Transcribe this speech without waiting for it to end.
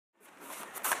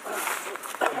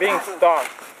being stalked.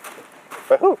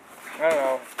 By who? I don't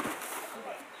know.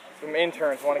 Some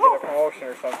interns want to get a promotion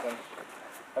or something.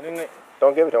 I think they...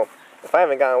 Don't give it to them. If I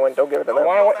haven't gotten one, don't give it to them. You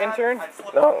want an intern?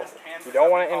 No. You don't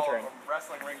want an intern.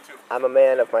 I'm a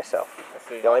man of myself. I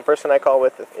see. The only person I call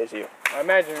with is you. I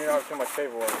imagine you don't have too much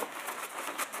paperwork.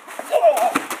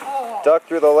 Ducked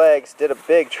through the legs, did a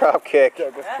big drop kick.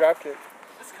 Douglas drop kick.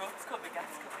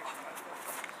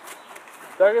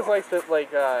 Douglas likes to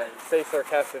say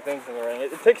sarcastic things in the ring.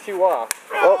 It ticks you off.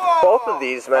 Well, both of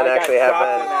these men actually have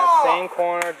been. In that same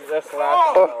corner just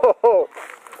last show. Oh,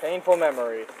 Painful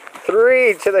memories.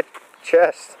 3 to the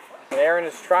chest. And Aaron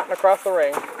is trotting across the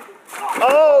ring.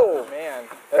 Oh! Man,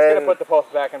 that's gonna put the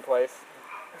post back in place.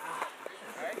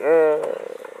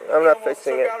 I'm not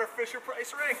fixing it. Out her Fisher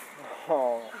Price ring.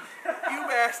 Oh. You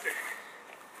bastard.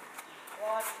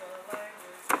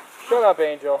 Shut up,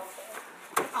 Angel.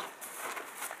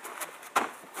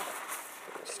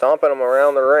 Stomping them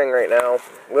around the ring right now.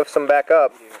 Lifts them back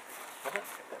up.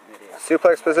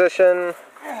 Suplex position.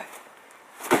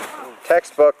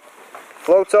 Textbook.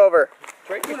 Floats over.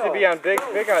 Drake used to be on big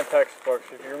on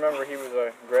textbooks. If you remember, he was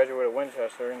a graduate of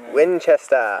Winchester. And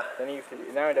Winchester. then he used to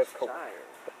be. Now he does coke.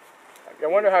 I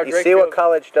wonder how Drake You see what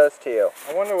college does to you.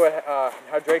 I wonder what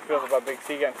how Drake feels about Big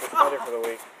C getting suspended for the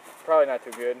week. Probably not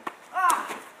too good.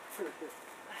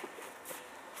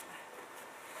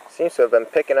 Seems to have been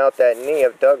picking out that knee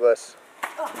of Douglas.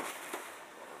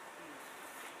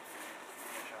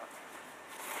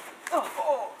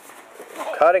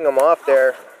 Cutting him off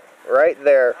there. Right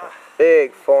there.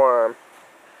 Big forearm.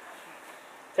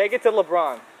 Take it to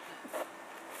LeBron.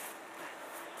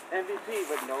 MVP,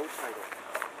 but no title.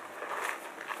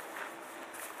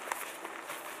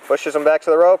 Pushes him back to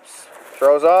the ropes.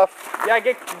 Throws off. Yeah,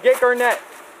 get Garnett.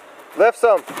 Lifts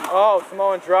him. Oh,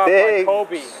 Samoan drop by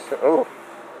Kobe. Ooh.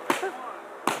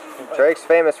 Drake's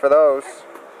famous for those.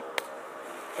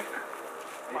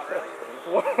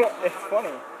 It's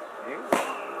funny.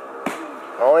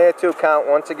 Only a 2 count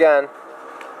once again.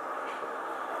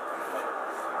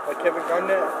 Like Kevin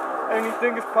Garnett.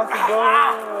 Anything is possible.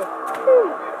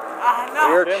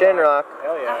 Rear chin rock.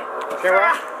 Hell yeah. Chin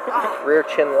rock? Rear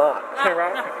chin lock. Chin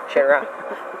rock? Chin rock.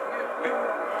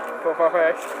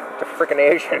 The freaking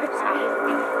Asians.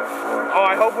 Oh,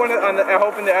 I hope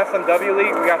in the SMW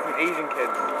league we got some Asian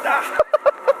kids.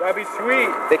 That'd be sweet.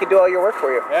 They could do all your work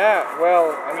for you. Yeah,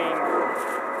 well, I mean,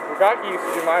 Bukaki used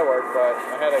to do my work, but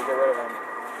I had to get rid of him.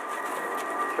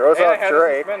 Throws and off I had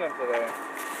Drake. to suspend him today.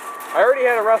 I already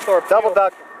had a wrestler appeal. Double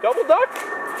duck. Double duck?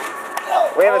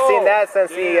 We haven't seen that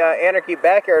since the Anarchy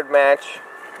Backyard match.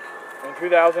 In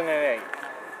 2008.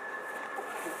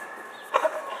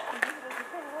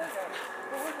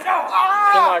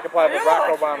 Seemed like applied for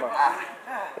Barack Obama.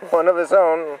 One of his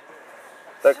own.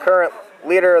 The current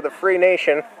leader of the free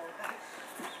nation.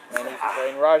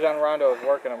 And Rajon Rondo is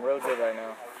working him real good right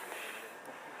now.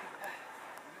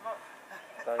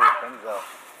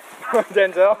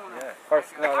 Denzel? Yeah. Or,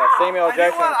 no, Samuel L.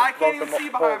 Jackson. I can't even see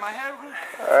behind my head.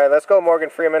 Alright, let's go, Morgan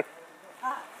Freeman.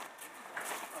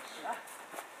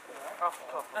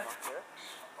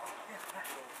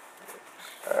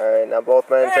 Alright, now both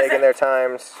men taking their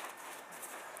times.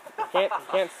 You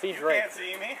can't see Drake. You can't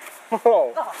see me.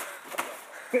 Whoa.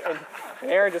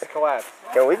 And Aaron just collapsed.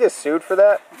 Can we get sued for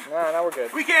that? No, now we're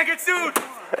good. We can't get sued.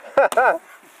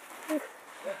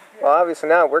 Well, obviously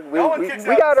now we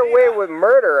got away with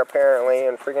murder apparently,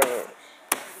 and freaking.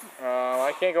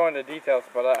 I can't go into details,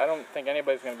 but I don't think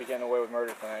anybody's going to be getting away with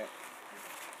murder tonight.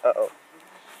 Uh-oh.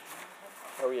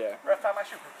 Oh yeah. Ref, tie my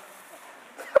shoe.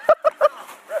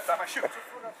 Ref, tie my shoe.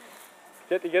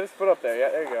 Get his foot up there. Yeah,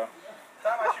 there you go.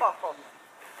 Tie my shoe.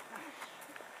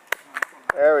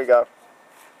 There we go.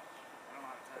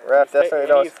 Ref definitely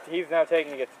knows. He's now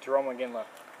taking it to Jerome McGinley.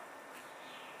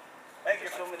 Thank you.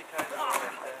 So many times.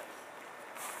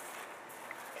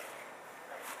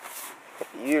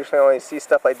 You usually only see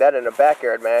stuff like that in a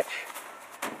backyard match.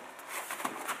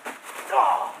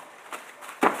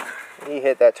 He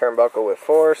hit that turnbuckle with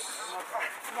force.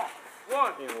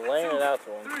 He's laying it out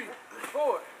to him. 3,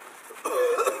 4.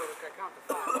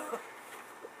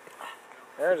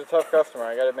 Aaron's a tough customer,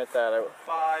 I gotta admit that.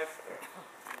 5.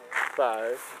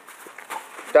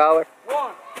 $1.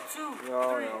 1, 2, No,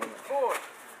 3, no. 4.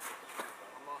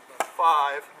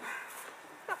 5.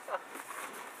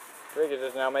 Drake could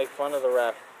just now make fun of the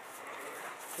ref.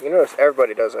 You notice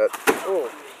everybody does that. Ooh,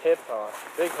 hip toss.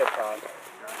 Big hip toss.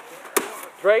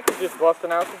 Drake is just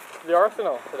busting out the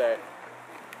arsenal today.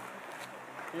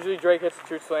 Usually Drake hits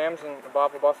 2 slams and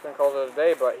Bob will bust and calls it a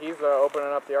day, but he's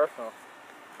opening up the arsenal.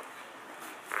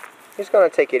 He's going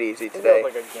to take it easy This today.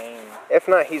 feels like a game. If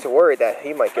not, he's worried that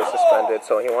he might get suspended,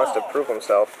 so he wants to prove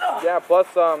himself. Yeah, plus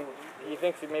he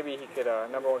thinks maybe he could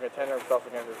number 1 contender himself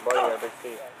against his buddy at Big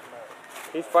C.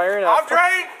 He's firing up. I'm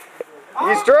Drake!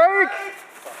 He's Drake!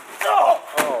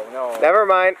 Oh, no. Never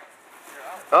mind.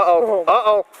 Uh-oh.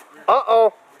 Uh-oh.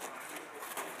 Uh-oh.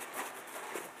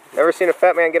 Never seen a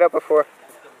fat man get up before.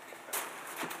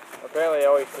 Apparently, he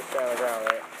always sits down on the ground,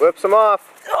 right? Whips him off.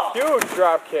 Huge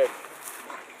drop kick.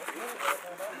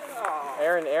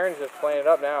 Aaron's just playing it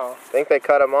up now. I think they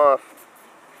cut him off.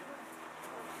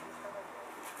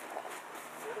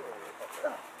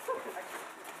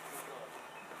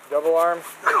 Double arm.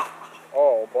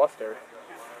 Oh, buster.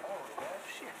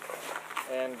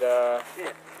 And That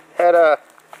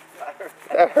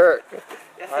hurt.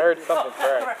 I heard something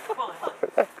crack.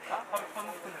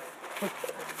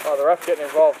 Oh, the ref's getting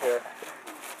involved here.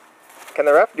 Can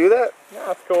the ref do that? No,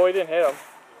 that's cool. He didn't hit him.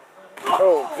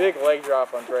 Oh, big leg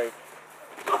drop on Drake.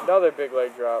 Another big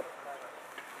leg drop.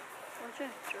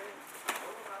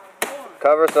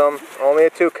 Covers him. Only a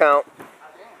 2 count.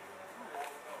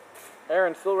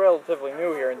 Aaron's still relatively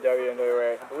new here in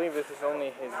WMWA. I believe this is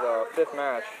only his 5th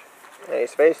match. And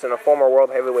he's facing a former world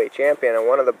heavyweight champion and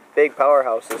one of the big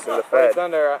powerhouses in the But Fed.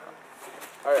 Thunder,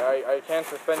 I can't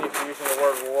suspend you for using the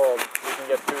word world. You can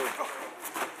get sued.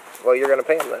 Well, you're going to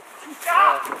pay him then.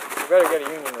 You better get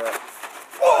a union rep.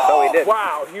 So he did.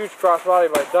 Wow, huge crossbody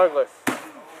by Douglas.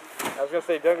 I was going to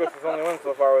say Douglas' only win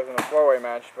so far was in a 4-way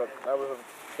match, but that was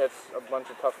gets a bunch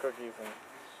of tough cookies and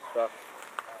stuff.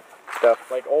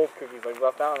 Like old cookies, like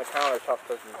left out on the counter, tough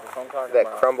cookies. That's what I'm talking That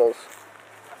about. crumbles.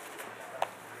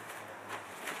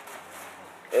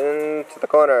 Into the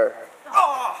corner.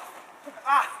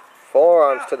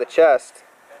 Forearms to the chest.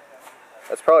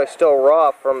 That's probably still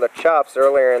raw from the chops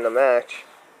earlier in the match.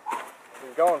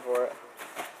 He's going for it.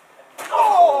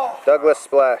 Douglas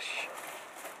splash.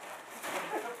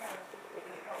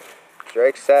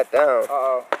 Drake sat down.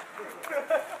 Uh-oh.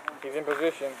 He's in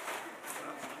position.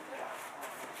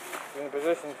 He's in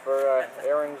position for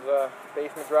Aaron's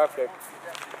basement dropkick.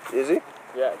 Is he?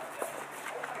 Yeah.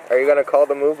 Are you going to call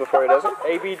the move before he does it?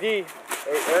 ABD.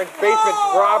 Aaron's basement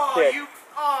dropkick.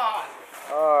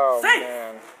 Oh,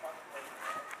 man.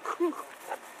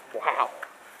 Wow.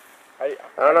 I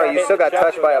don't know, you still got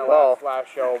touched by a ball. Last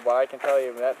show, but I can tell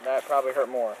you that probably hurt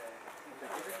more.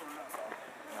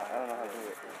 I don't know how to do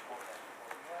it.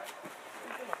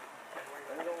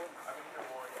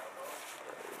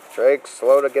 Drake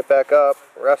slow to get back up.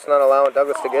 Ref's not allowing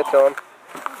Douglas to get to him.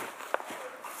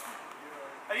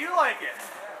 How you like it?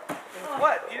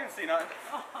 What? You didn't see nothing.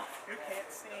 You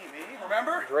can't see me,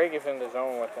 remember? Drake is in the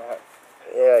zone with that.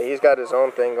 Yeah, he's got his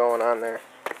own thing going on there.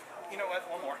 You know what?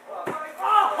 One more.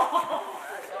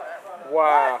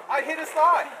 Wow. I hit his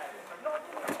thigh.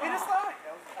 Hit his thigh.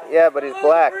 Yeah, but he's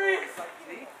black.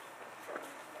 See?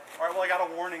 Alright, well I got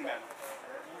a warning then.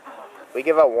 We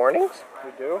give out warnings?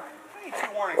 We do? I need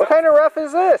 2 warnings. What kind of ref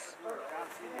is this?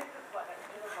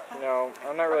 You know,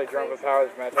 I'm not really drunk with how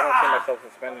this match. I don't see myself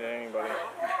suspending anybody.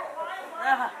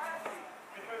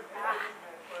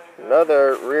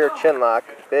 Another rear chin lock.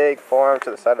 Big forearm to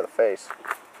the side of the face.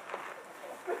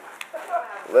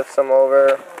 Lifts him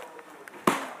over.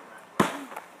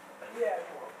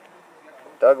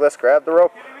 Douglas grabbed the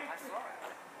rope.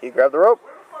 He grabbed the rope.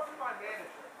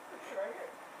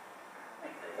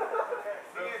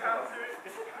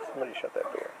 Somebody shut that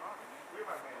door.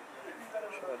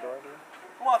 Shut that door, dude.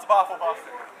 Who wants a Baffle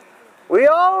Buster? We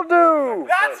all do!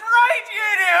 That's right, you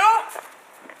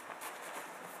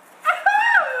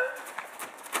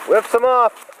do! Whips him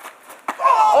off.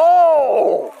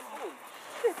 Oh!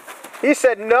 He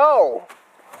said no.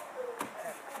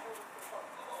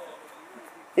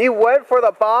 He went for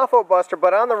the Baffle Buster,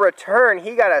 but on the return,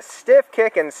 he got a stiff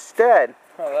kick instead.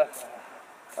 Oh, that's...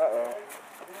 Uh-oh.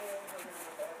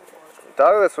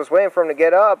 Douglas was waiting for him to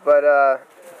get up, but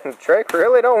Drake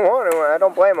really don't want to. I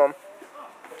don't blame him.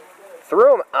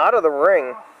 Threw him out of the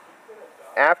ring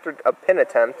after a pin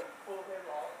attempt.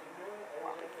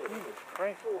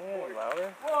 Frank, any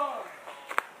louder?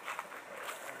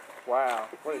 Wow,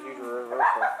 what a huge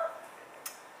reversal.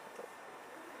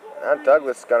 Now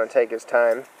Douglas is going to take his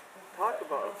time. Talk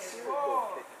about it.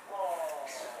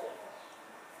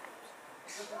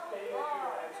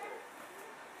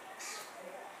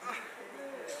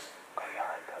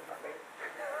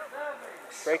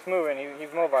 Drake's moving,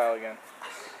 he's mobile again.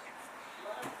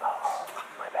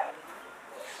 My bad.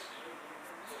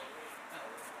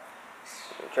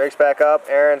 Drake's back up.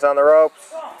 Aaron's on the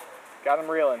ropes. Got him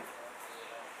reeling.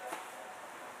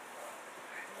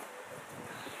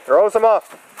 Throws him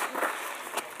off.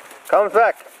 Comes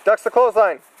back. Ducks the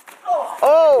clothesline.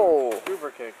 Oh!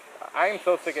 Super kick. I am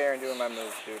so sick of Aaron doing my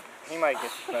moves, dude. He might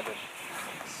get suspended.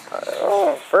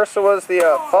 Oh, first it was the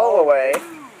fall away.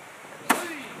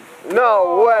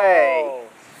 No way! Oh.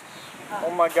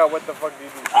 Oh my god, what the fuck did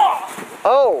you do?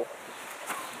 Oh!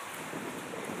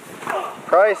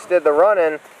 Price did the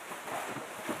run-in.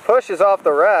 Pushes off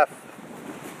the ref.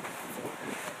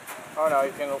 Oh no,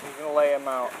 he's gonna lay him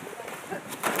out.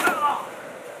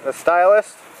 The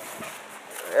stylist.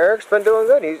 Eric's been doing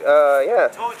good. He's yeah.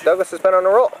 Douglas has been on a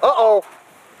roll. Uh-oh!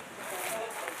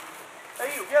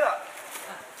 Hey, you, get up.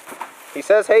 He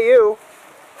says, hey you.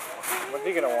 What's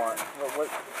he gonna want? What?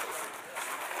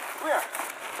 Come here.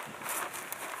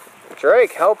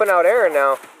 Drake helping out Aaron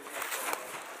now.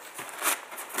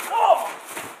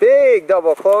 Big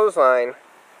double clothesline.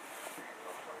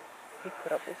 He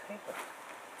put up his hand.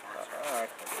 Alright,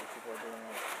 people are doing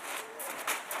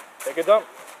that. Take a dump.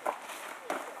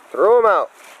 Threw him out.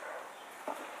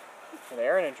 And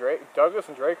Aaron and Drake, Douglas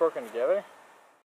and Drake working together?